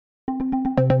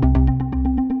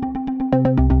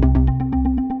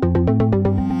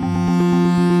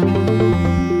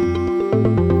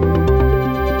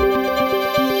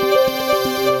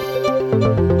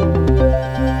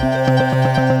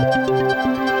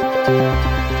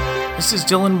This is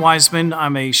Dylan Wiseman.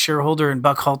 I'm a shareholder in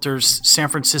Buckhalter's San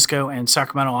Francisco and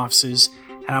Sacramento offices,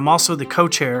 and I'm also the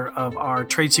co-chair of our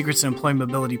Trade Secrets and Employee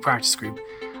Mobility Practice Group.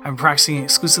 I've been practicing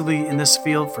exclusively in this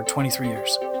field for 23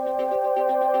 years.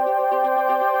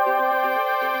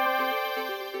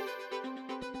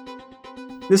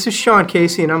 This is Sean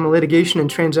Casey, and I'm a litigation and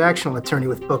transactional attorney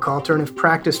with Buckhalter and have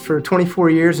practiced for 24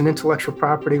 years in intellectual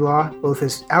property law, both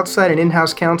as outside and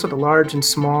in-house counsel to large and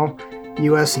small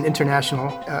U.S. and international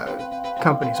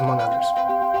companies, among others.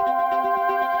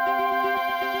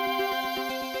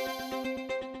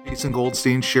 Jason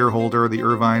Goldstein, shareholder of the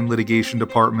Irvine Litigation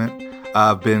Department.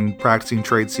 I've been practicing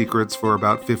trade secrets for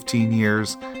about 15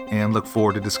 years and look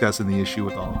forward to discussing the issue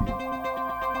with all of you.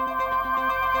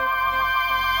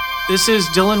 This is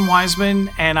Dylan Wiseman,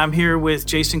 and I'm here with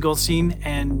Jason Goldstein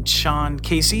and Sean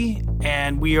Casey,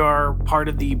 and we are part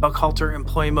of the Buckhalter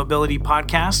Employee Mobility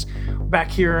Podcast. We're back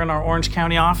here in our Orange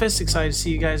County office. Excited to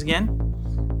see you guys again.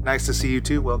 Nice to see you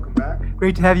too. Welcome back.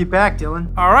 Great to have you back,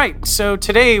 Dylan. All right, so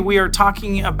today we are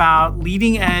talking about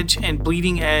leading edge and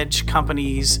bleeding edge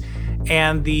companies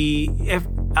and the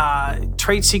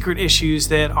trade secret issues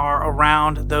that are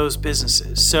around those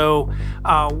businesses. So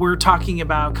we're talking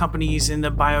about companies in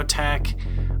the biotech,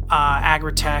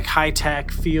 agri-tech, high-tech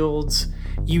fields,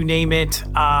 you name it.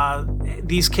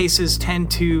 These cases tend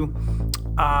to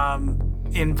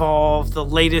involve the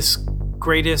latest,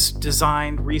 greatest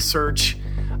design research.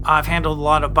 I've handled a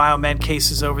lot of biomed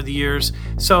cases over the years.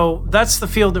 So that's the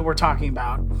field that we're talking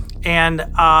about. And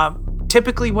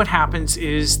typically what happens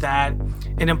is that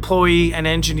an employee, an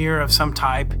engineer of some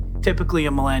type, typically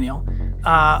a millennial,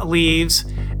 leaves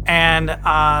and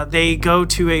they go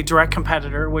to a direct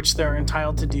competitor, which they're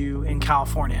entitled to do in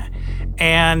California.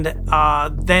 And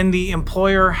then the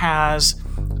employer has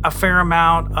a fair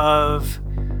amount of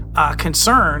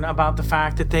concern about the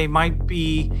fact that they might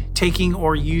be taking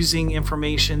or using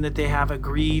information that they have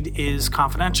agreed is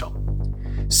confidential.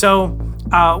 So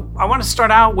I want to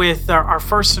start out with our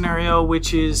first scenario,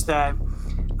 which is that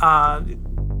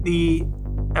the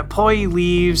employee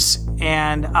leaves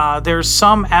and there's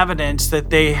some evidence that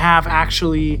they have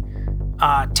actually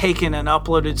taken and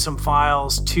uploaded some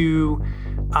files to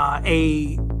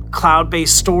a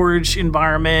cloud-based storage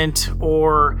environment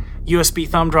or USB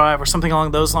thumb drive or something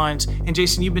along those lines. And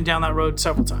Jason, you've been down that road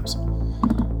several times.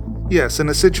 Yes, in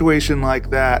a situation like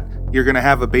that, you're going to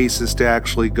have a basis to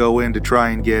actually go in to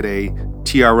try and get a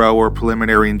TRO or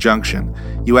preliminary injunction.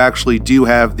 You actually do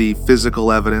have the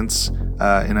physical evidence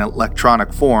in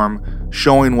electronic form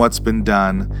showing what's been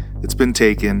done, it's been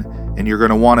taken, and you're going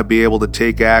to want to be able to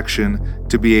take action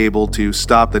to be able to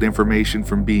stop that information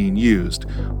from being used.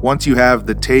 Once you have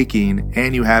the taking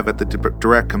and you have at the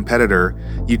direct competitor,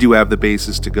 you do have the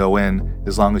basis to go in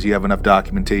as long as you have enough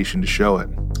documentation to show it.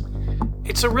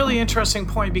 It's a really interesting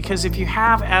point because if you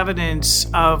have evidence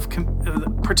of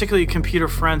particularly computer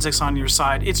forensics on your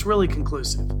side, it's really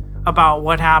conclusive about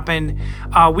what happened.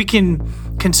 We can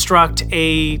construct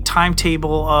a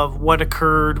timetable of what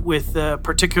occurred with the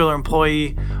particular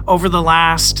employee over the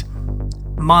last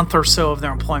month or so of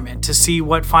their employment to see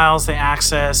what files they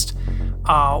accessed,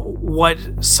 what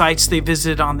sites they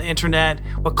visited on the internet,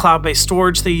 what cloud-based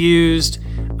storage they used,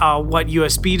 what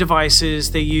USB devices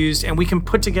they used, and we can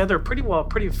put together a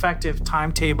pretty effective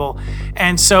timetable.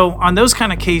 And so on those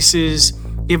kind of cases,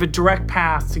 you have a direct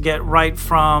path to get right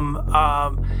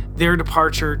from their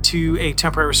departure to a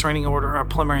temporary restraining order or a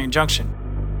preliminary injunction.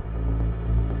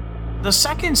 The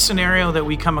second scenario that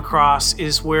we come across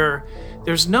is where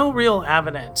there's no real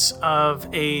evidence of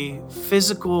a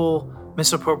physical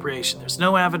misappropriation. There's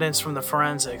no evidence from the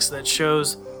forensics that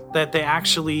shows that they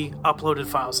actually uploaded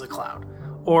files to the cloud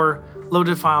or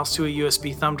loaded files to a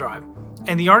USB thumb drive.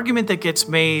 And the argument that gets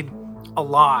made a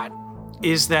lot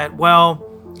is that, well,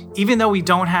 even though we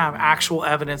don't have actual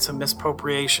evidence of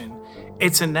misappropriation,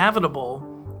 it's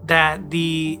inevitable that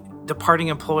the departing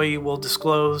employee will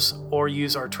disclose or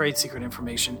use our trade secret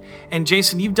information. And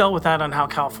Jason, you've dealt with that on how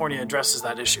California addresses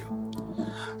that issue.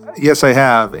 Yes, I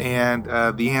have. And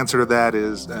the answer to that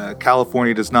is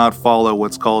California does not follow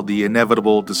what's called the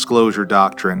inevitable disclosure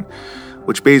doctrine,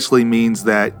 which basically means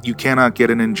that you cannot get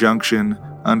an injunction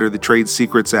under the Trade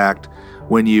Secrets Act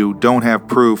when you don't have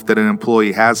proof that an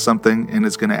employee has something and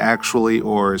is going to actually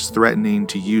or is threatening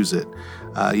to use it.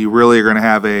 You really are going to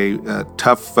have a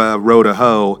tough row to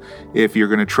hoe if you're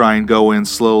going to try and go in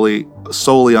solely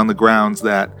on the grounds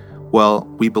that, well,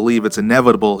 we believe it's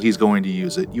inevitable he's going to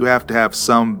use it. You have to have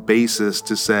some basis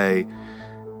to say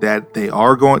that they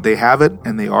have it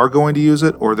and they are going to use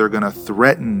it, or they're going to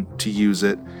threaten to use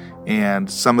it. And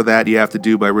some of that you have to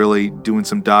do by really doing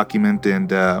some document and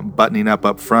buttoning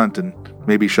up front. And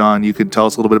maybe, Sean, you could tell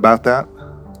us a little bit about that?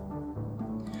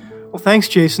 Well, thanks,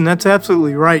 Jason. That's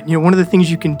absolutely right. One of the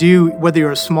things you can do, whether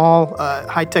you're a small,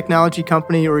 high technology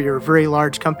company or you're a very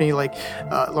large company like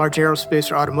large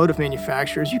aerospace or automotive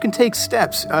manufacturers, you can take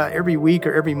steps every week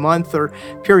or every month or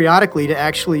periodically to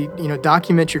actually,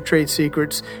 document your trade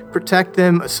secrets, protect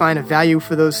them, assign a value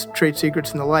for those trade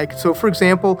secrets and the like. So, for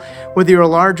example, whether you're a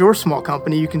large or small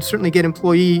company, you can certainly get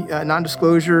employee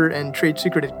non-disclosure and trade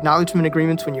secret acknowledgement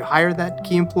agreements when you hire that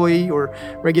key employee or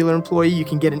regular employee. You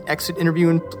can get an exit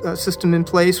interview system in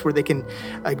place where they can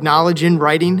acknowledge in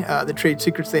writing the trade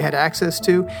secrets they had access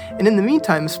to. And in the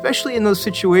meantime, especially in those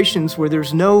situations where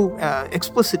there's no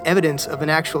explicit evidence of an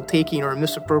actual taking or a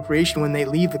misappropriation when they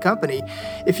leave the company,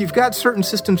 if you've got certain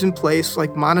systems in place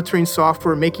like monitoring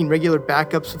software, making regular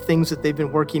backups of things that they've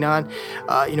been working on,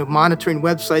 monitoring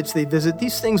websites they visit,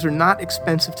 these things are not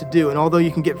expensive to do. And although you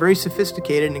can get very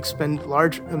sophisticated and expend a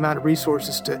large amount of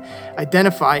resources to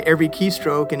identify every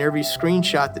keystroke and every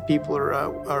screenshot that people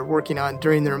are working on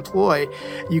during their employ,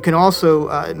 you can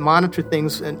also monitor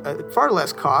things at far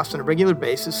less cost on a regular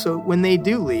basis. So when they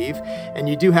do leave, and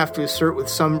you do have to assert with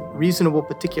some reasonable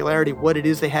particularity what it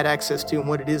is they had access to and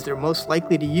what it is they're most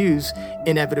likely to use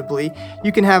inevitably,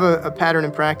 you can have a pattern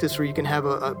in practice where you can have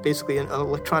basically an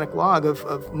electronic log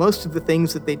of most of the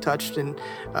things that they touched and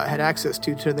had access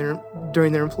to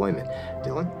during their employment.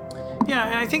 Dylan? Yeah,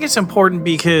 and I think it's important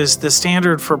because the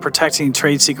standard for protecting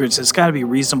trade secrets has got to be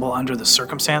reasonable under the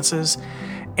circumstances.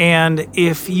 And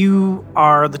if you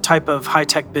are the type of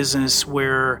high-tech business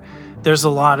where there's a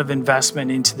lot of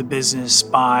investment into the business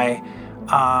by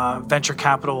venture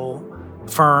capital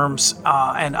firms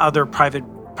and other private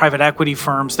equity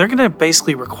firms, they're going to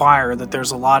basically require that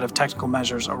there's a lot of technical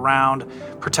measures around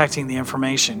protecting the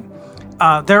information.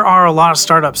 There are a lot of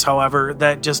startups, however,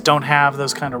 that just don't have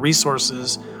those kind of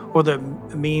resources or the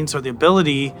means or the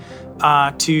ability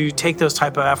to take those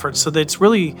type of efforts. So that it's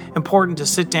really important to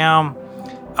sit down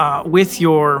with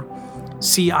your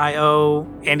CIO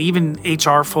and even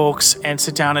HR folks and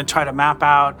sit down and try to map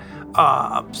out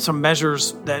some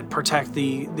measures that protect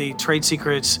the trade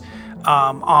secrets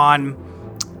from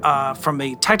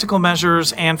a technical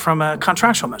measures and from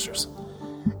contractual measures.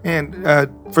 And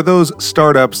for those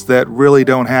startups that really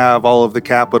don't have all of the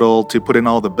capital to put in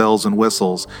all the bells and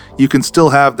whistles, you can still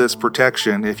have this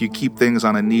protection if you keep things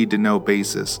on a need-to-know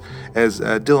basis. As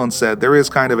Dylan said, there is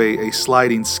kind of a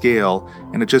sliding scale,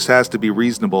 and it just has to be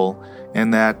reasonable,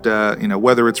 and that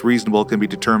whether it's reasonable can be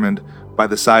determined by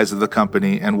the size of the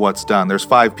company and what's done. There's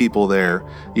 5 people there.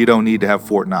 You don't need to have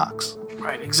Fort Knox.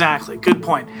 Right, exactly. Good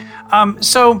point.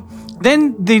 So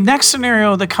then the next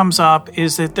scenario that comes up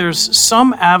is that there's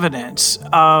some evidence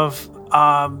of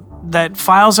that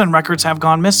files and records have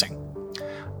gone missing.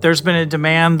 There's been a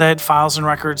demand that files and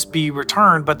records be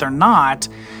returned, but they're not.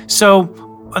 So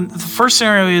the first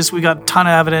scenario is we got a ton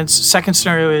of evidence. Second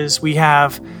scenario is we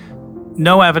have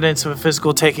no evidence of a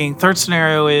physical taking. Third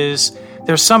scenario is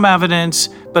there's some evidence,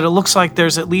 but it looks like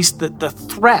there's at least the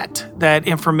threat that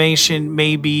information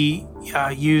may be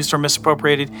used or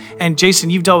misappropriated. And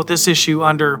Jason, you've dealt with this issue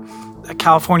under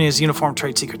California's Uniform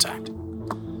Trade Secrets Act.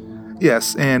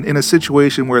 Yes, and in a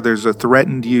situation where there's a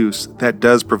threatened use, that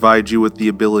does provide you with the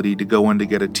ability to go in to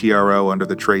get a TRO under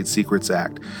the Trade Secrets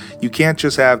Act. You can't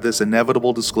just have this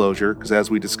inevitable disclosure, because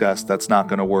as we discussed, that's not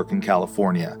going to work in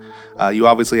California. You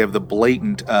obviously have the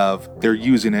blatant of, they're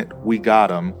using it, we got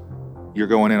them, you're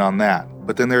going in on that.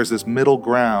 But then there's this middle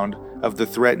ground of the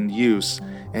threatened use,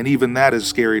 and even that is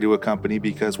scary to a company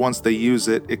because once they use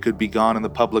it, it could be gone in the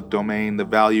public domain, the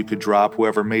value could drop,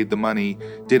 whoever made the money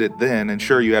did it then, and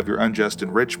sure, you have your unjust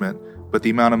enrichment, but the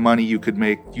amount of money you could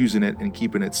make using it and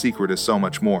keeping it secret is so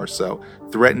much more. So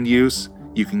threatened use,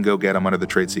 you can go get them under the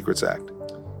Trade Secrets Act.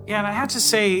 Yeah, and I have to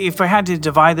say, if I had to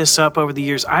divide this up over the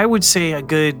years, I would say a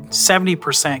good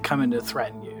 70% come into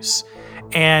threatened use.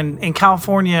 And in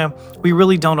California, we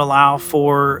really don't allow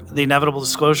for the inevitable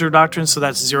disclosure doctrine, so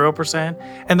that's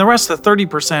 0%. And the rest of the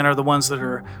 30% are the ones that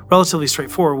are relatively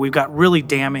straightforward. We've got really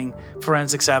damning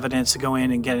forensics evidence to go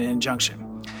in and get an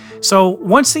injunction. So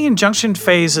once the injunction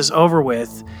phase is over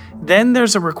with, then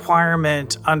there's a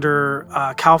requirement under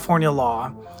California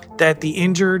law that the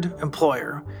injured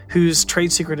employer whose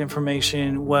trade secret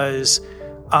information was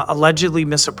allegedly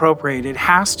misappropriated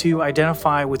has to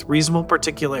identify with reasonable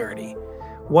particularity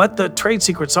what the trade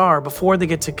secrets are before they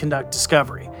get to conduct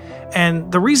discovery. And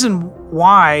the reason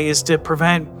why is to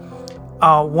prevent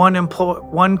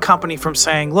one company from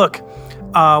saying, look,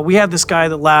 we had this guy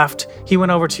that left. He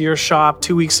went over to your shop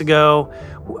 2 weeks ago.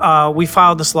 we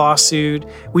filed this lawsuit.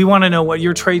 We want to know what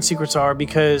your trade secrets are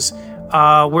because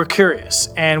we're curious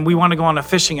and we want to go on a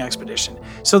fishing expedition.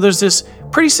 So there's this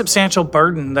pretty substantial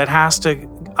burden that has to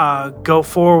go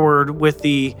forward with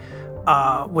the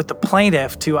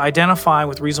plaintiff to identify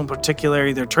with reasonable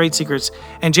particularity their trade secrets.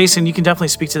 And Jason, you can definitely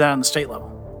speak to that on the state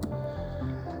level.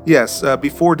 Yes,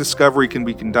 before discovery can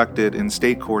be conducted in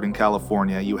state court in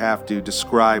California, you have to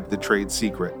describe the trade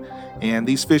secret. And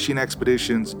these fishing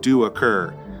expeditions do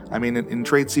occur. I mean, in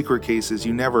trade secret cases,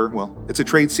 it's a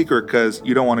trade secret because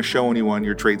you don't want to show anyone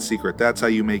your trade secret. That's how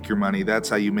you make your money. That's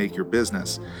how you make your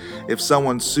business. If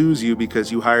someone sues you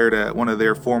because you hired one of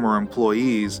their former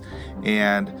employees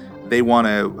and they want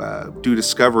to do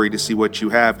discovery to see what you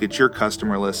have, get your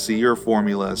customer list, see your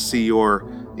formula, see your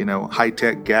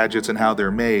high-tech gadgets and how they're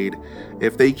made,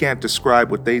 if they can't describe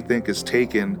what they think is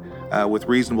taken with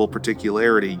reasonable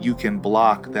particularity, you can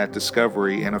block that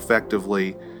discovery and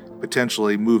effectively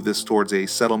potentially move this towards a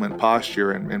settlement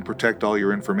posture and protect all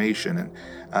your information. And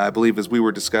I believe, as we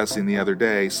were discussing the other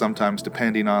day, sometimes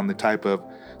depending on the type of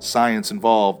science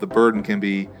involved, the burden can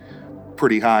be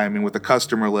pretty high. I mean, with a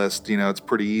customer list, it's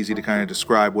pretty easy to kind of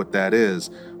describe what that is.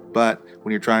 But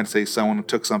when you're trying to say someone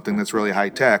took something that's really high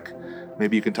tech,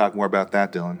 maybe you can talk more about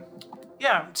that, Dylan.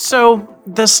 Yeah. So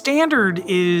the standard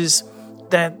is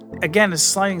that, again, it's a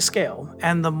sliding scale.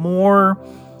 And the more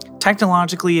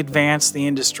technologically advanced the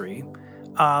industry,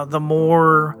 the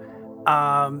more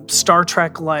Star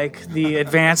Trek-like the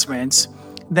advancements,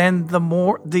 then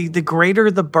the greater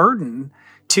the burden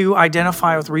to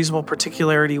identify with reasonable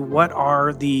particularity what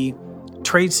are the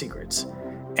trade secrets.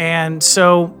 And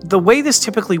so the way this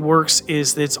typically works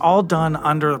is that it's all done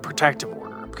under a protective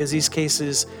order because these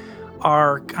cases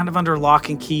are kind of under lock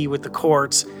and key with the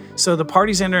courts. So the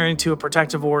parties enter into a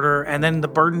protective order, and then the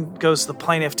burden goes to the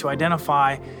plaintiff to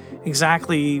identify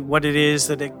exactly what it is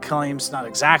that it claims, not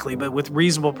exactly, but with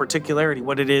reasonable particularity,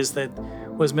 what it is that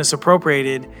was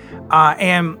misappropriated.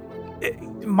 And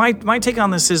my take on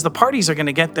this is the parties are going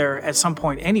to get there at some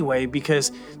point anyway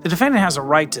because the defendant has a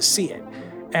right to see it.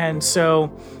 And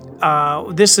so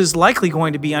this is likely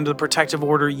going to be under the protective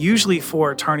order, usually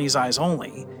for attorney's eyes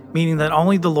only, meaning that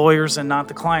only the lawyers and not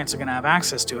the clients are going to have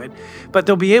access to it. But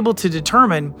they'll be able to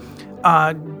determine,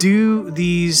 do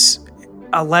these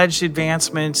alleged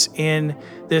advancements in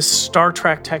this Star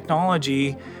Trek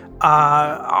technology,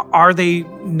 are they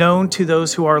known to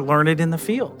those who are learned in the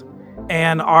field?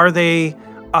 And are they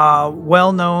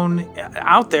well known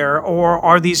out there, or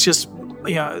are these just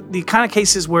the kind of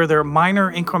cases where there are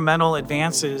minor incremental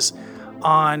advances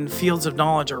on fields of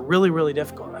knowledge are really, really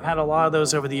difficult. I've had a lot of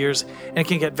those over the years, and it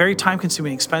can get very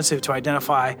time-consuming, expensive to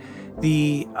identify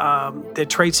the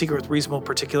trade secret with reasonable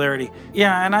particularity.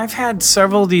 Yeah, and I've had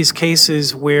several of these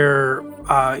cases where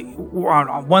we're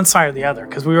on one side or the other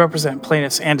because we represent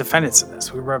plaintiffs and defendants in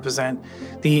this. We represent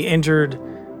the injured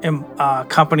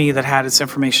company that had its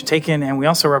information taken, and we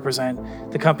also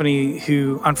represent the company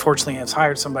who unfortunately has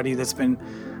hired somebody that's been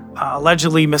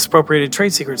allegedly misappropriated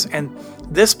trade secrets. And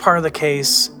this part of the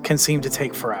case can seem to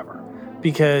take forever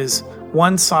because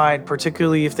one side,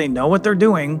 particularly if they know what they're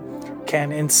doing,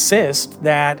 can insist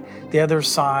that the other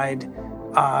side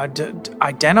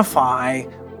identify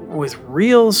with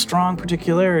real strong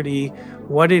particularity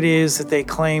what it is that they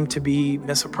claim to be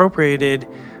misappropriated,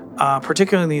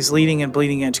 particularly in these leading and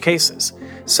bleeding edge cases.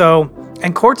 So,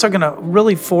 and courts are going to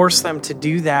really force them to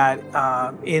do that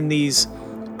in these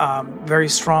very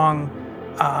strong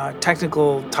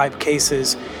technical type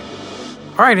cases.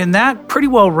 All right, and that pretty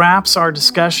well wraps our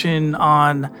discussion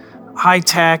on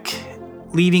high-tech,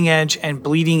 leading edge, and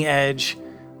bleeding edge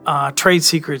trade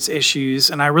secrets issues.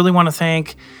 And I really want to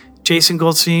thank Jason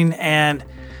Goldstein and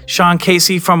Sean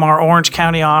Casey from our Orange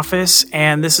County office.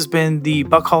 And this has been the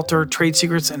Buckhalter Trade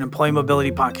Secrets and Employee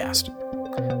Mobility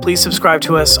Podcast. Please subscribe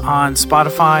to us on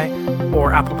Spotify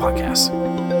or Apple Podcasts.